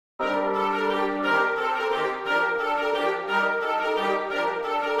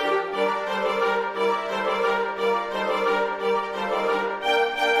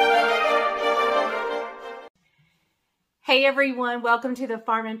Hey everyone, welcome to the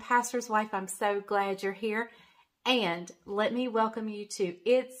Farm and Pastor's Wife. I'm so glad you're here. And let me welcome you to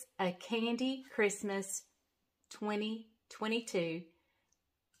It's a Candy Christmas 2022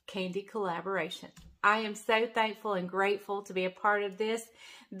 candy collaboration. I am so thankful and grateful to be a part of this.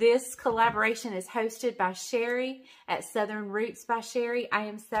 This collaboration is hosted by Sheri at Southern Roots by Sheri. I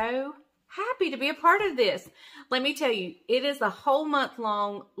am so happy to be a part of this. Let me tell you, it is a whole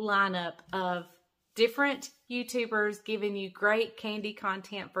month-long lineup of different YouTubers giving you great candy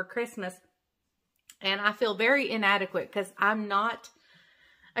content for Christmas. And I feel very inadequate because I'm not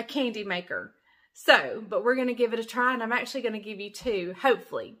a candy maker. So, but we're going to give it a try, and I'm actually going to give you two,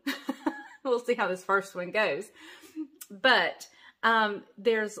 hopefully. We'll see how this first one goes. But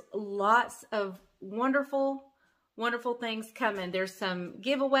there's lots of wonderful things coming. There's some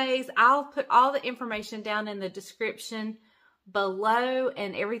giveaways. I'll put all the information down in the description below,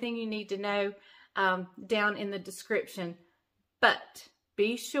 and everything you need to know down in the description. But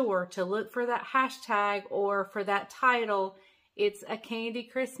be sure to look for that hashtag or for that title. It's a Candy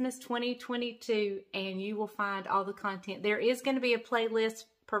Christmas 2022, and you will find all the content. There is going to be a playlist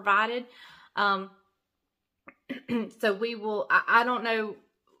provided. So we will, I don't know,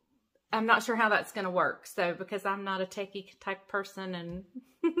 I'm not sure how that's going to work. So, because I'm not a techie type person, and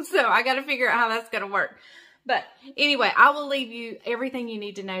so I got to figure out how that's going to work. But anyway, I will leave you everything you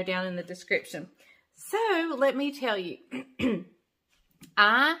need to know down in the description. So let me tell you,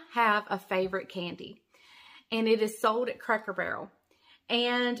 I have a favorite candy, and it is sold at Cracker Barrel.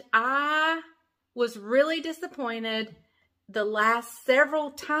 And I was really disappointed the last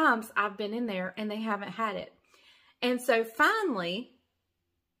several times I've been in there and they haven't had it. And so finally,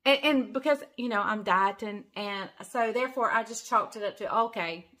 and because, you know, I'm dieting, and so therefore I just chalked it up to,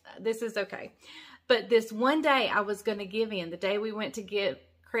 okay, this is okay. But this one day I was going to give in, the day we went to get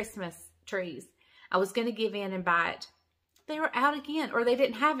Christmas trees, I was going to give in and buy it. They were out again, or they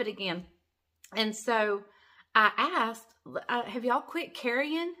didn't have it again. And so I asked, have y'all quit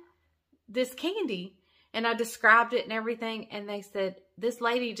carrying this candy? And I described it and everything. And they said, this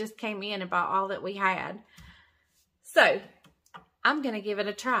lady just came in and bought all that we had. So I'm going to give it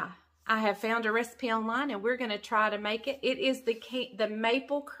a try. I have found a recipe online, and we're going to try to make it. It is the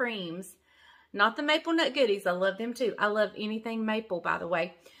maple creams, not the maple nut goodies. I love them too. I love anything maple, by the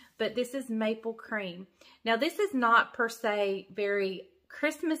way. But this is maple cream. Now, this is not per se very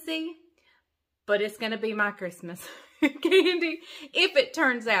Christmassy, but it's going to be my Christmas candy if it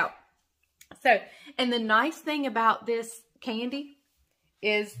turns out. So, and the nice thing about this candy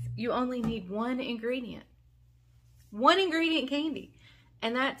is you only need one ingredient. One ingredient candy.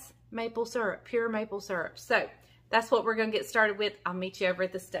 And that's maple syrup, pure maple syrup. So, that's what we're going to get started with. I'll meet you over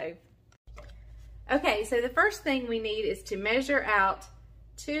at the stove. Okay, so the first thing we need is to measure out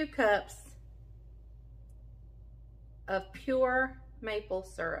 2 cups of pure maple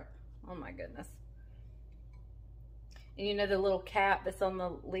syrup. Oh my goodness. And you know the little cap that's on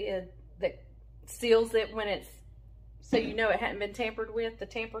the lid that seals it when it's, so you know it hadn't been tampered with, the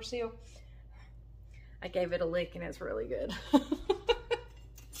tamper seal? I gave it a lick and it's really good.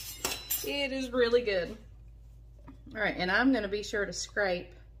 It is really good. All right, and I'm going to be sure to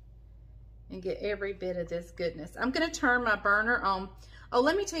scrape and get every bit of this goodness. I'm going to turn my burner on. Oh,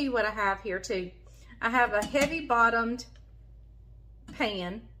 let me tell you what I have here too. I have a heavy bottomed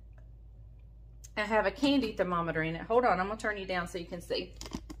pan. I have a candy thermometer in it. Hold on, I'm gonna turn you down so you can see.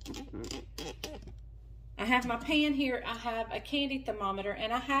 I have my pan here. I have a candy thermometer,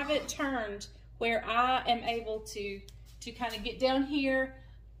 and I have it turned where I am able to kind of get down here,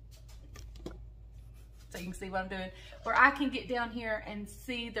 so you can see what I'm doing, where I can get down here and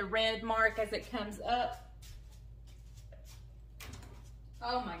see the red mark as it comes up.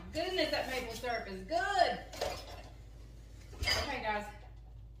 Oh my goodness, that maple syrup is good. Okay, guys.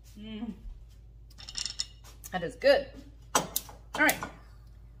 That is good. All right.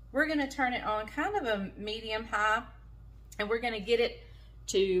 We're going to turn it on kind of a medium high, and we're going to get it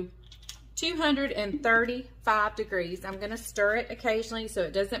to 235 degrees. I'm going to stir it occasionally so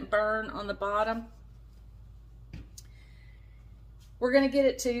it doesn't burn on the bottom. We're going to get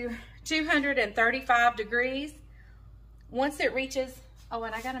it to 235 degrees. Once it reaches, oh,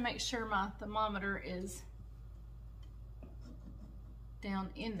 and I got to make sure my thermometer is down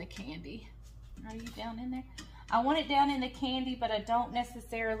in the candy. Are you down in there? I want it down in the candy, but I don't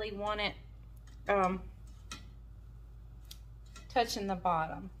necessarily want it touching the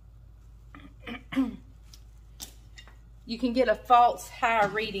bottom. You can get a false high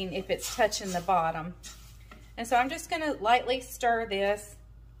reading if it's touching the bottom. And so I'm just going to lightly stir this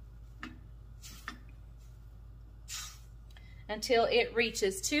until it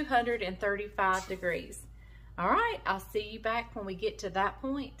reaches 235 degrees. All right, I'll see you back when we get to that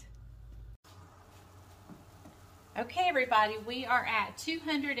point. Okay, everybody, we are at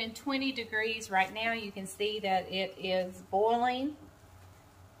 220 degrees right now. You can see that it is boiling.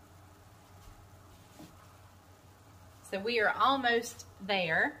 So we are almost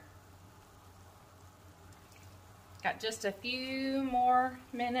there. Got just a few more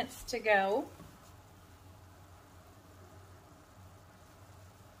minutes to go.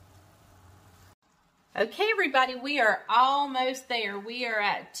 Okay, everybody, we are almost there. We are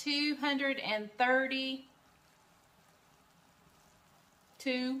at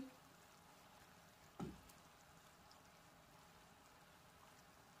 232.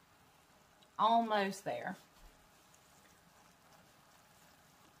 Almost there.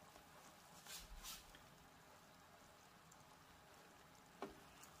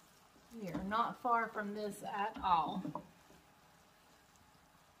 We are not far from this at all.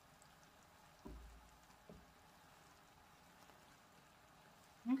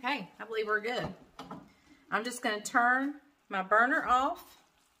 Okay, I believe we're good. I'm just going to turn my burner off.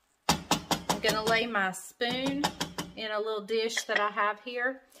 I'm going to lay my spoon in a little dish that I have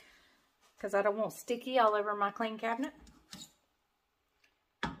here because I don't want sticky all over my clean cabinet.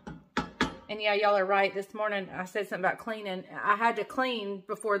 And yeah, y'all are right. This morning I said something about cleaning. I had to clean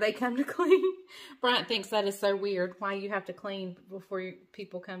before they come to clean. Bryant thinks that is so weird. Why you have to clean before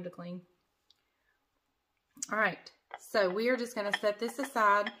people come to clean. All right. So we are just going to set this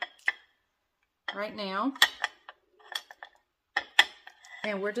aside right now.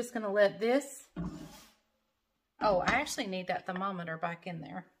 And we're just going to let this. Oh, I actually need that thermometer back in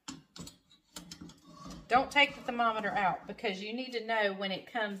there. Don't take the thermometer out because you need to know when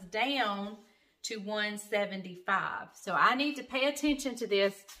it comes down to 175. So I need to pay attention to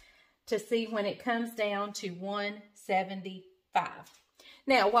this to see when it comes down to 175.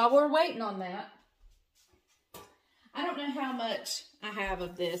 Now, while we're waiting on that, I don't know how much I have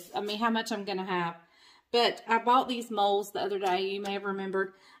of this. I mean, how much I'm going to have. But I bought these molds the other day. You may have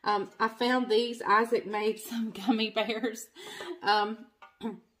remembered. I found these. Isaac made some gummy bears.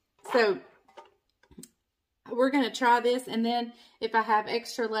 So we're going to try this, and then if I have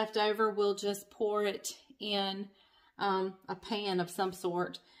extra left over, we'll just pour it in a pan of some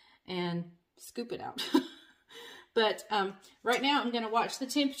sort and scoop it out. But right now I'm going to watch the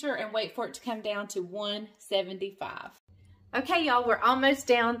temperature and wait for it to come down to 175. Okay, y'all, we're almost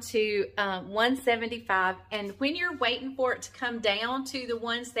down to 175, and when you're waiting for it to come down to the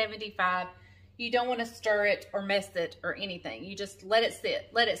 175, you don't want to stir it or mess it or anything. You just let it sit.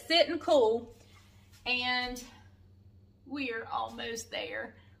 Let it sit and cool. And we are almost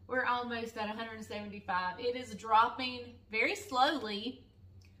there. We're almost at 175. It is dropping very slowly.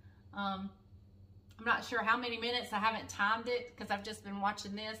 I'm not sure how many minutes. I haven't timed it because I've just been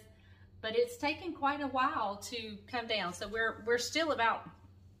watching this. But it's taken quite a while to come down. So we're still about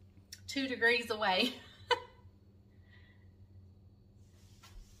 2 degrees away.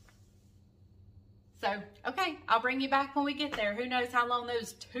 So, okay, I'll bring you back when we get there. Who knows how long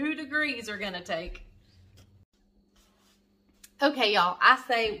those 2 degrees are going to take. Okay, y'all, I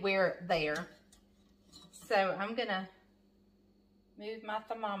say we're there. So I'm going to move my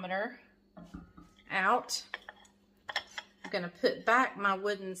thermometer out. I'm going to put back my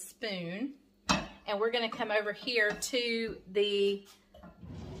wooden spoon. And we're going to come over here to the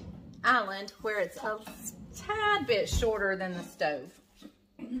island where it's a tad bit shorter than the stove.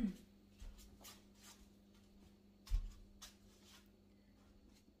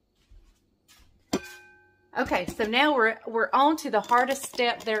 Okay, so now we're on to the hardest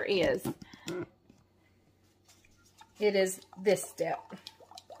step there is. It is this step.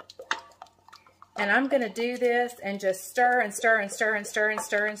 And I'm going to do this and just stir and stir and stir and stir and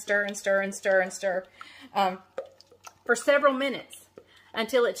stir and stir and stir and stir and stir for several minutes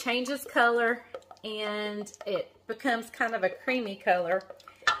until it changes color and it becomes kind of a creamy color.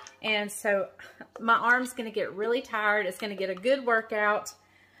 And so my arm's going to get really tired. It's going to get a good workout.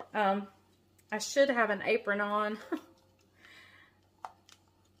 I should have an apron on.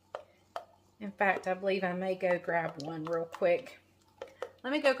 In fact, I believe I may go grab one real quick.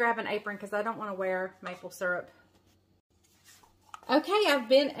 Let me go grab an apron because I don't want to wear maple syrup. Okay, I've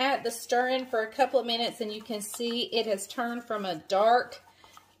been at the stirring for a couple of minutes and you can see it has turned from a dark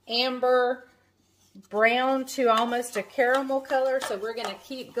amber brown to almost a caramel color. So we're going to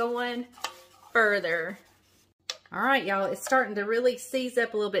keep going further. All right, y'all, it's starting to really seize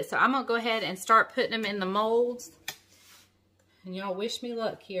up a little bit. So I'm going to go ahead and start putting them in the molds. And y'all wish me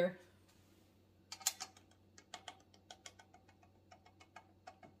luck here.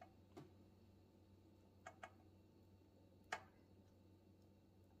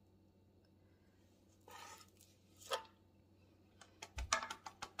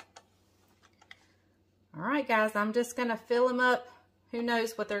 All right, guys, I'm just going to fill them up. Who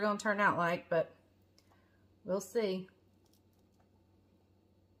knows what they're going to turn out like, but we'll see.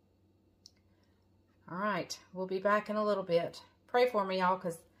 All right, we'll be back in a little bit. Pray for me, y'all,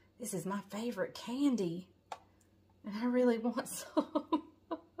 because this is my favorite candy. And I really want some. All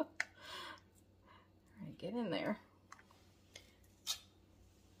right, get in there.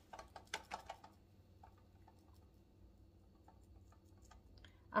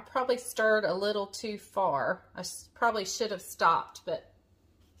 I probably stirred a little too far. I probably should have stopped, but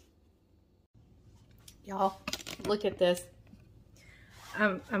y'all, look at this.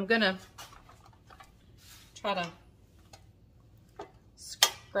 I'm gonna try to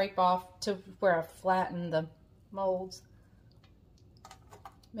scrape off to where I flatten the molds.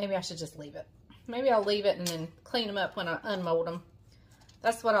 Maybe I should just leave it. Maybe I'll leave it and then clean them up when I unmold them.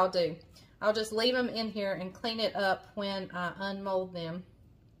 That's what I'll do. I'll just leave them in here and clean it up when I unmold them.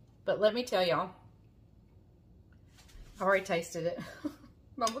 But let me tell y'all, I already tasted it.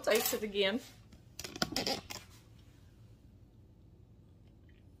 I'm gonna taste it again.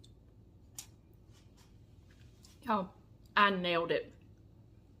 Oh, I nailed it.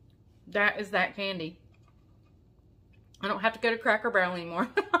 That is that candy. I don't have to go to Cracker Barrel anymore.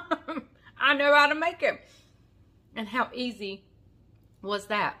 I know how to make it. And how easy was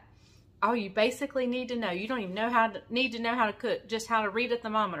that? All you basically need to know, you don't even need to know how to cook, just how to read a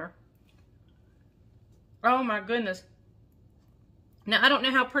thermometer. Oh my goodness. Now, I don't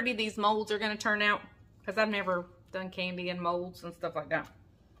know how pretty these molds are going to turn out, because I've never done candy in molds and stuff like that.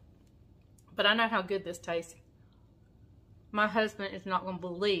 But I know how good this tastes. My husband is not going to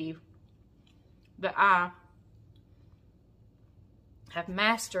believe that I have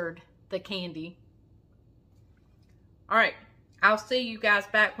mastered the candy. All right. I'll see you guys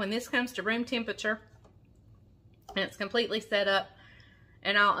back when this comes to room temperature and it's completely set up,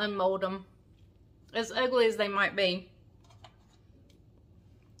 and I'll unmold them. As ugly as they might be,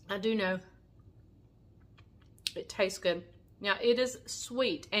 I do know it tastes good. Now, it is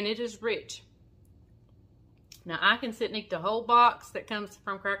sweet and it is rich. Now, I can sit and eat the whole box that comes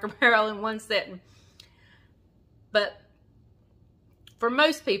from Cracker Barrel in one sitting. But for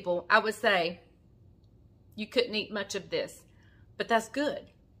most people, I would say you couldn't eat much of this. But that's good.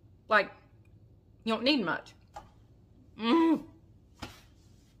 Like, you don't need much.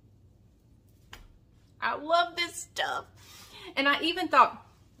 I love this stuff. And I even thought,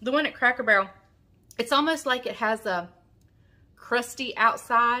 the one at Cracker Barrel, it's almost like it has a crusty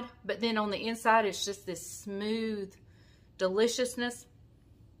outside, but then on the inside, it's just this smooth deliciousness.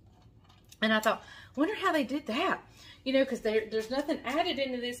 And I thought, I wonder how they did that. You know, because there's nothing added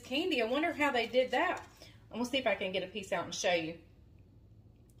into this candy. I wonder how they did that. I'm going to see if I can get a piece out and show you.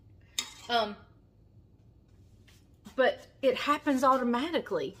 But it happens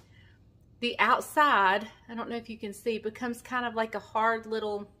automatically. The outside, I don't know if you can see, becomes kind of like a hard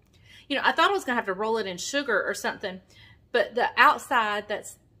little, you know, I thought I was going to have to roll it in sugar or something. But the outside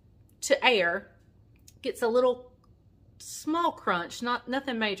that's to air gets a little small crunch,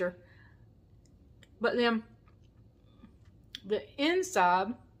 nothing major. But then the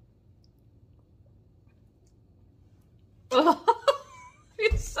inside, oh,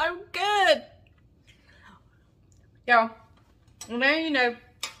 it's so good. Y'all, well, now you know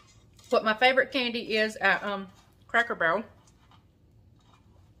what my favorite candy is at Cracker Barrel.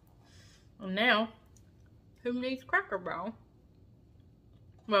 Well, now, who needs Cracker Barrel?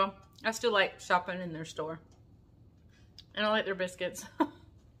 Well, I still like shopping in their store. And I like their biscuits. I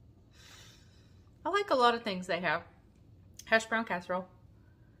like a lot of things they have. Hash brown casserole.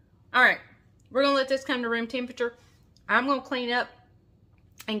 Alright, we're going to let this come to room temperature. I'm going to clean up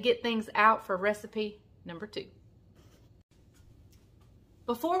and get things out for recipe number 2.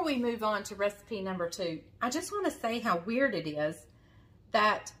 Before we move on to recipe number 2, I just want to say how weird it is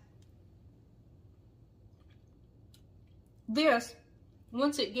that this,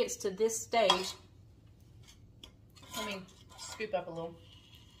 once it gets to this stage, let me scoop up a little.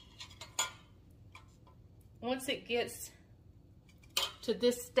 Once it gets to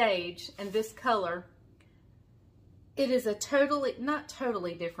this stage and this color, it is a totally, not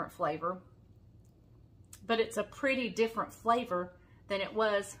totally different flavor, but it's a pretty different flavor than it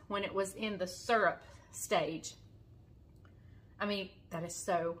was when it was in the syrup stage. I mean, that is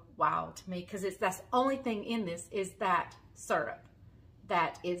so wild to me, because that's the only thing in this is that syrup.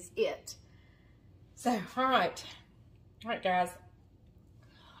 That is it. So, all right, guys.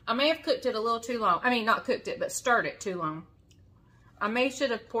 I may have cooked it a little too long. I mean, not cooked it, but stirred it too long. I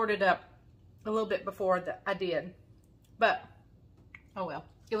should have poured it up a little bit before I did. But, oh well.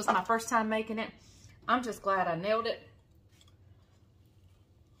 It was my first time making it. I'm just glad I nailed it.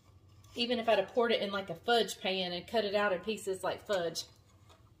 Even if I'd have poured it in like a fudge pan and cut it out in pieces like fudge.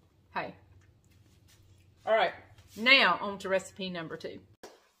 Hey. All right, now on to recipe number 2.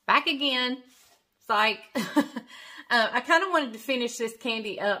 Back again. Psych. I kind of wanted to finish this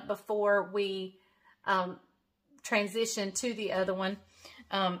candy up before we transition to the other one.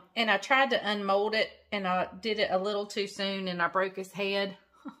 And I tried to unmold it, and I did it a little too soon, and I broke his head.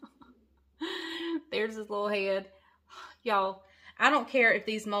 There's his little head. Y'all, I don't care if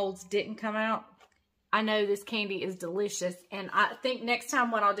these molds didn't come out. I know this candy is delicious, and I think next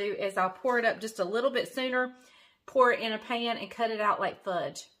time what I'll do is I'll pour it up just a little bit sooner, pour it in a pan, and cut it out like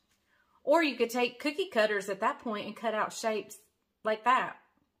fudge. Or you could take cookie cutters at that point and cut out shapes like that.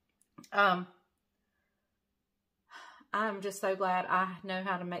 I'm just so glad I know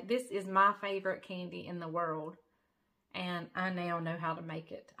how to make. This is my favorite candy in the world, and I now know how to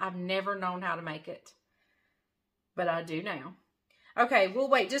make it. I've never known how to make it, but I do now. Okay, we'll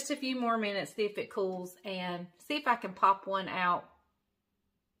wait just a few more minutes, see if it cools, and see if I can pop one out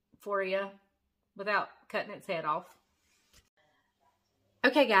for you without cutting its head off.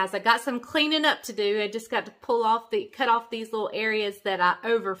 Okay, guys, I got some cleaning up to do. I just got to cut off these little areas that I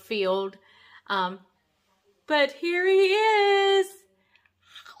overfilled. But here he is.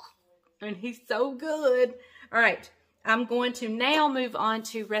 And he's so good. All right, I'm going to now move on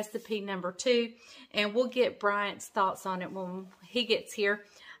to recipe number 2, and we'll get Bryant's thoughts on it when he gets here.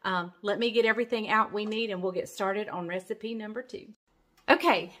 Let me get everything out we need, and we'll get started on recipe number 2.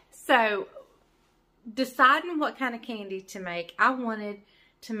 Okay, so deciding what kind of candy to make, I wanted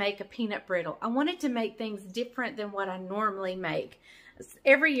to make a peanut brittle. I wanted to make things different than what I normally make.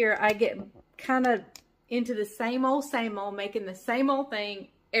 Every year I get kind of into the same old, making the same old thing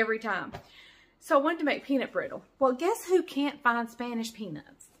every time. So I wanted to make peanut brittle. Well, guess who can't find Spanish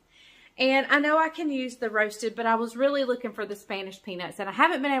peanuts? And I know I can use the roasted, but I was really looking for the Spanish peanuts, and I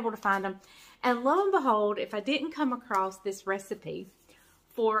haven't been able to find them. And lo and behold, if I didn't come across this recipe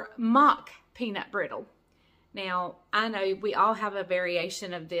for mock peanut brittle. Now, I know we all have a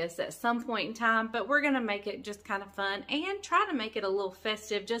variation of this at some point in time, but we're going to make it just kind of fun and try to make it a little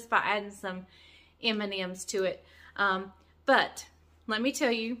festive just by adding some M&Ms to it. But let me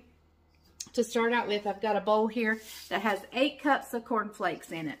tell you, to start out with, I've got a bowl here that has 8 cups of corn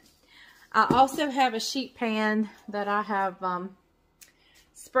flakes in it. I also have a sheet pan that I have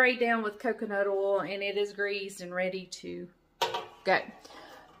sprayed down with coconut oil, and it is greased and ready to go.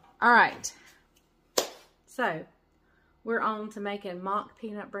 All right, so we're on to making mock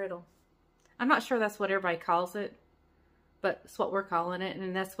peanut brittle. I'm not sure that's what everybody calls it, but it's what we're calling it,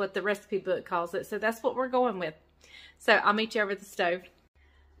 and that's what the recipe book calls it, so that's what we're going with. So I'll meet you over at the stove.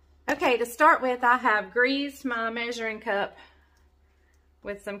 Okay, to start with, I have greased my measuring cup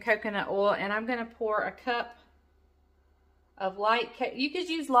with some coconut oil, and I'm going to pour a cup of light, you could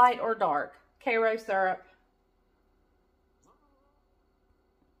use light or dark, Karo syrup.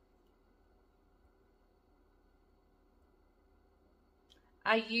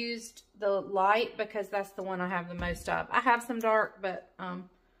 I used the light because that's the one I have the most of. I have some dark, but I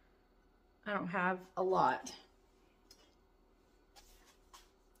don't have a lot.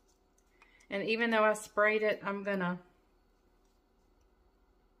 And even though I sprayed it, I'm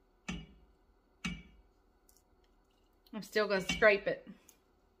still gonna scrape it.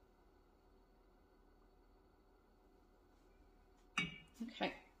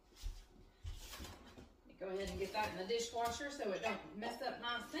 Okay. Go ahead and get that in the dishwasher so it don't mess up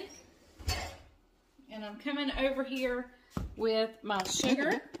my sink. And I'm coming over here with my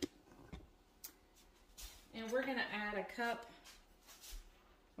sugar. And we're gonna add a cup.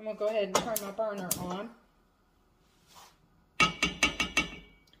 I'm gonna go ahead and turn my burner on.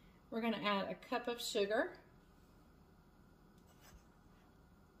 We're gonna add a cup of sugar.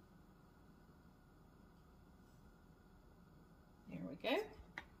 There we go.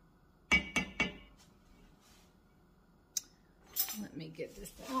 Let me get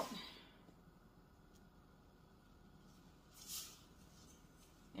this out.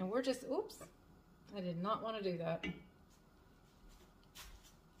 And we're just, oops, I did not want to do that.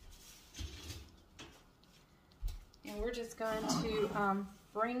 And we're just going to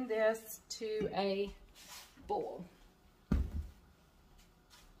bring this to a boil.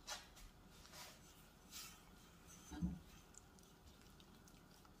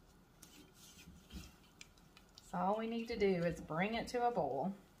 So all we need to do is bring it to a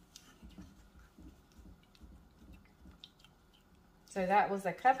boil. So that was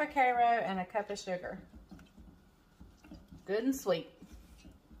a cup of Karo and a cup of sugar. Good and sweet.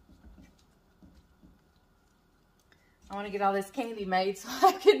 I want to get all this candy made so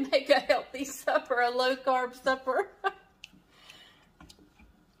I can make a healthy supper, a low-carb supper.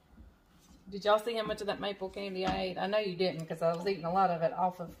 Did y'all see how much of that maple candy I ate? I know you didn't because I was eating a lot of it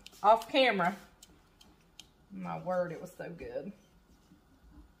off camera. My word, it was so good.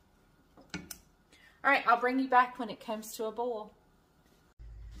 All right, I'll bring you back when it comes to a boil.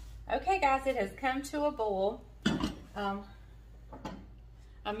 Okay, guys, it has come to a boil. I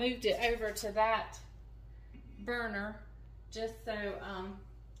moved it over to that burner just so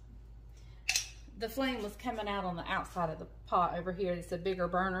the flame was coming out on the outside of the pot over here. It's a bigger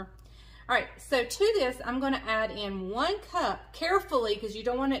burner. All right, so to this, I'm going to add in 1 cup, carefully because you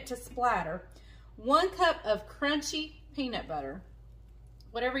don't want it to splatter, 1 cup of crunchy peanut butter.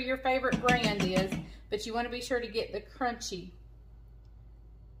 Whatever your favorite brand is, but you want to be sure to get the crunchy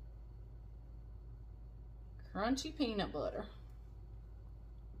peanut butter.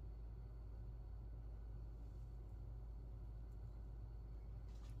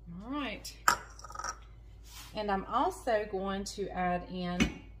 All right. And I'm also going to add in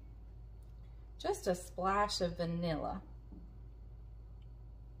just a splash of vanilla.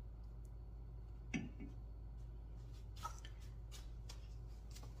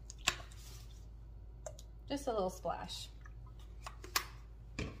 Just a little splash.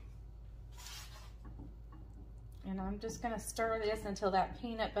 And I'm just going to stir this until that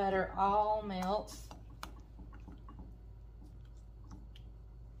peanut butter all melts.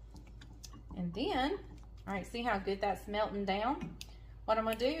 And then, all right, see how good that's melting down? What I'm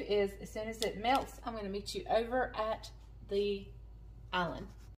going to do is, as soon as it melts, I'm going to meet you over at the island.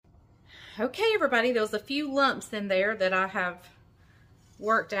 Okay, everybody, there was a few lumps in there that I have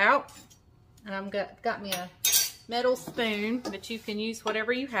worked out. And I've got me a metal spoon, but you can use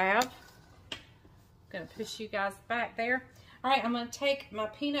whatever you have. I'm going to push you guys back there. All right, I'm going to take my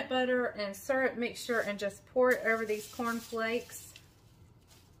peanut butter and syrup mixture and just pour it over these corn flakes.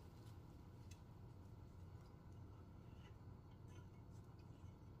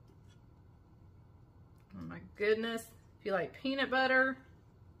 Oh my goodness. If you like peanut butter.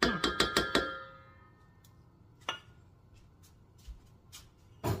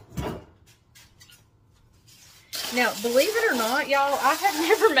 Now, believe it or not, y'all, I have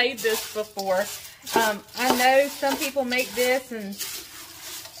never made this before. I know some people make this and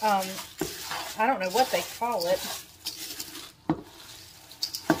I don't know what they call it.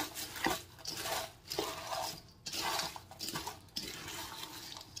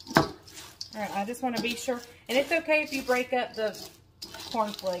 All right, I just want to be sure. And it's okay if you break up the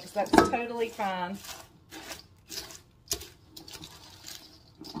cornflakes. That's totally fine.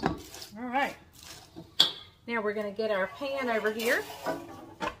 All right. Now we're going to get our pan over here.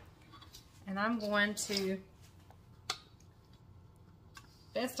 And I'm going to,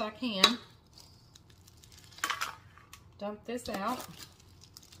 best I can, dump this out.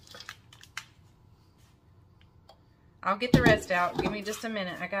 I'll get the rest out. Give me just a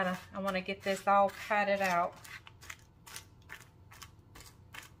minute. I want to get this all patted out.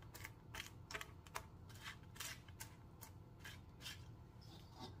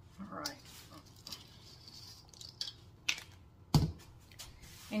 All right.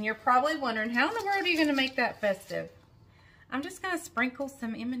 And you're probably wondering, how in the world are you going to make that festive? I'm just going to sprinkle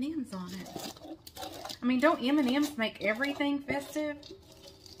some M&Ms on it. I mean, don't M&Ms make everything festive?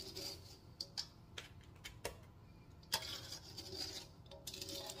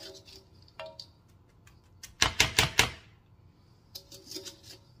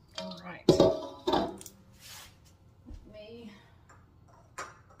 All right. Let me,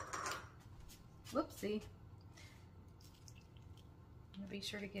 whoopsie. Be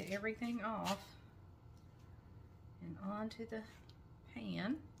sure to get everything off and onto the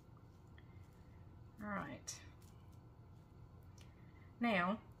pan. All right.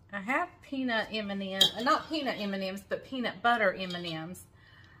 Now, I have peanut M&Ms, not peanut M&Ms, but peanut butter M&Ms.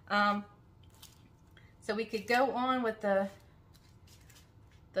 So we could go on with the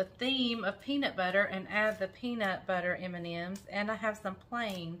theme of peanut butter and add the peanut butter M&Ms, and I have some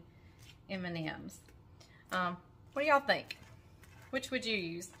plain M&Ms. What do y'all think? Which would you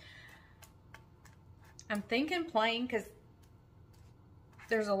use? I'm thinking plain because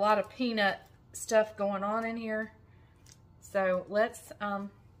there's a lot of peanut stuff going on in here. So let's,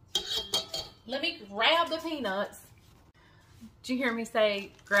 let me grab the peanuts. Did you hear me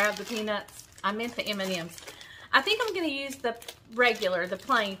say grab the peanuts? I meant the M&Ms. I think I'm going to use the regular, the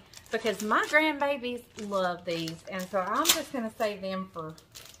plain, because my grandbabies love these. And so I'm just going to save them for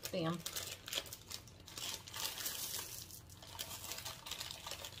them.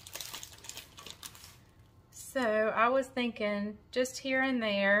 So I was thinking just here and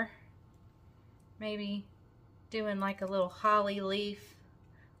there, maybe doing like a little holly leaf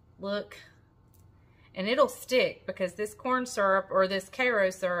look. And it'll stick because this corn syrup or this Karo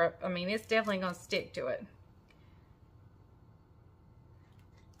syrup, I mean, it's definitely going to stick to it.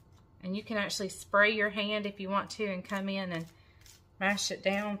 And you can actually spray your hand if you want to and come in and mash it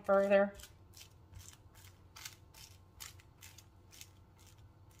down further.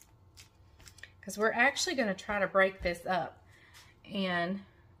 Because we're actually going to try to break this up. And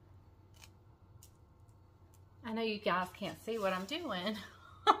I know you guys can't see what I'm doing.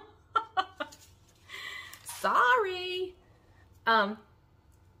 Sorry. I'm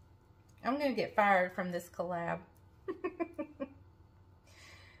going to get fired from this collab.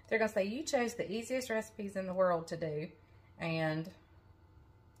 They're going to say, you chose the easiest recipes in the world to do. And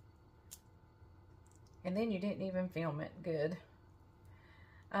then you didn't even film it good.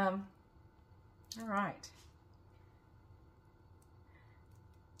 All right.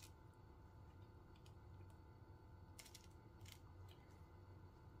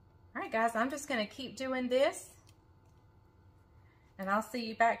 All right, guys, I'm just going to keep doing this. And I'll see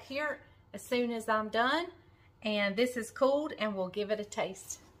you back here as soon as I'm done. And this is cooled, and we'll give it a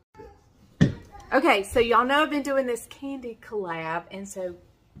taste. Okay, so y'all know I've been doing this candy collab, and so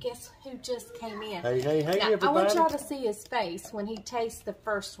guess who just came in? Hey, hey, hey, now, everybody. I want y'all to see his face when he tastes the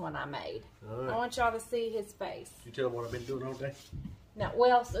first one I made. All right. I want y'all to see his face. You tell them what I've been doing all day? No,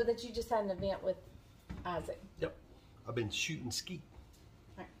 well, so that you just had an event with Isaac. Yep. I've been shooting skeet.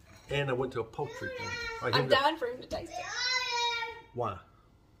 Right. And I went to a poultry thing. I'm dying for him to taste it. Why?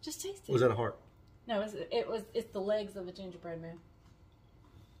 Just taste it. Was that a heart? No, it's the legs of a gingerbread man.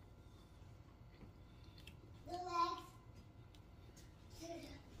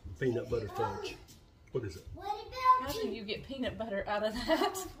 Peanut butter fudge. What is it? What about How do you get peanut butter out of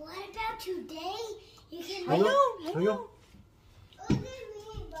that? What about today? You can Hang on. Look at me,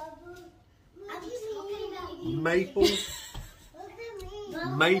 Bubba. I'm just talking about you. Maple, Look at me.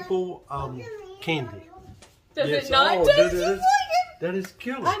 Bubba. maple candy. Does Yes, it not oh, taste that just is- like it? That is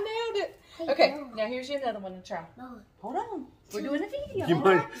killer. I nailed it. Okay, now here's you another one to try. Bubba. Hold on. We're doing a video.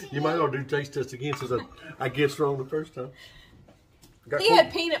 You might all do taste test again since I guessed wrong the first time. He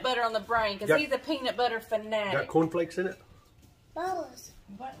had peanut butter on the brain because he's a peanut butter Got fanatic. cornflakes in it? Bubbles.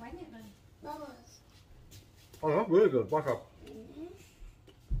 What? Wait a minute. Bubbles. Oh, that's really good. Like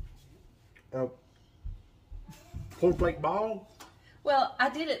a cornflake ball. Well, I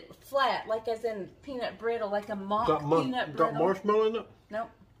did it flat, like as in peanut brittle, like a mock peanut Got brittle. marshmallow in it? Nope.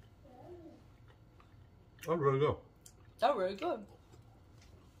 That's really good. Oh, really good.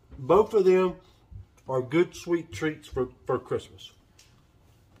 Both of them are good sweet treats for Christmas.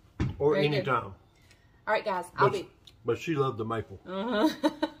 Or Very any good. time. All right, guys. But she loved the maple.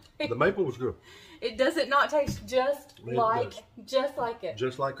 The maple was good. Does it not taste just It like does. it?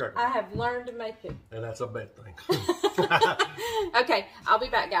 Just like cracker. I have learned to make it. And that's a bad thing. Okay, I'll be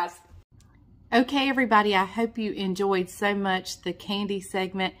back, guys. Okay, everybody, I hope you enjoyed so much the candy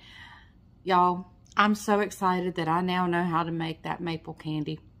segment. Y'all, I'm so excited that I now know how to make that maple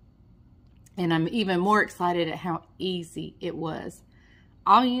candy. And I'm even more excited at how easy it was.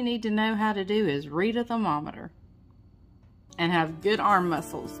 All you need to know how to do is read a thermometer and have good arm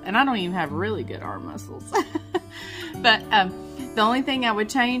muscles. And I don't even have really good arm muscles. But the only thing I would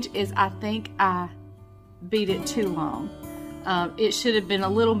change is I think I beat it too long. It should have been a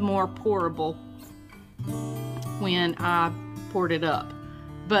little more pourable when I poured it up.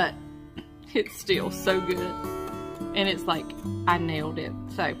 But it's still so good. And it's like I nailed it.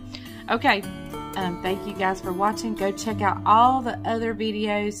 So, okay. Thank you guys for watching. Go check out all the other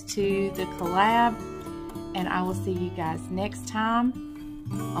videos to the collab. And I will see you guys next time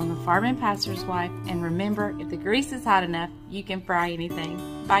on The Farm and Pastor's Wife. And remember, if the grease is hot enough, you can fry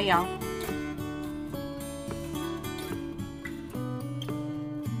anything. Bye, y'all.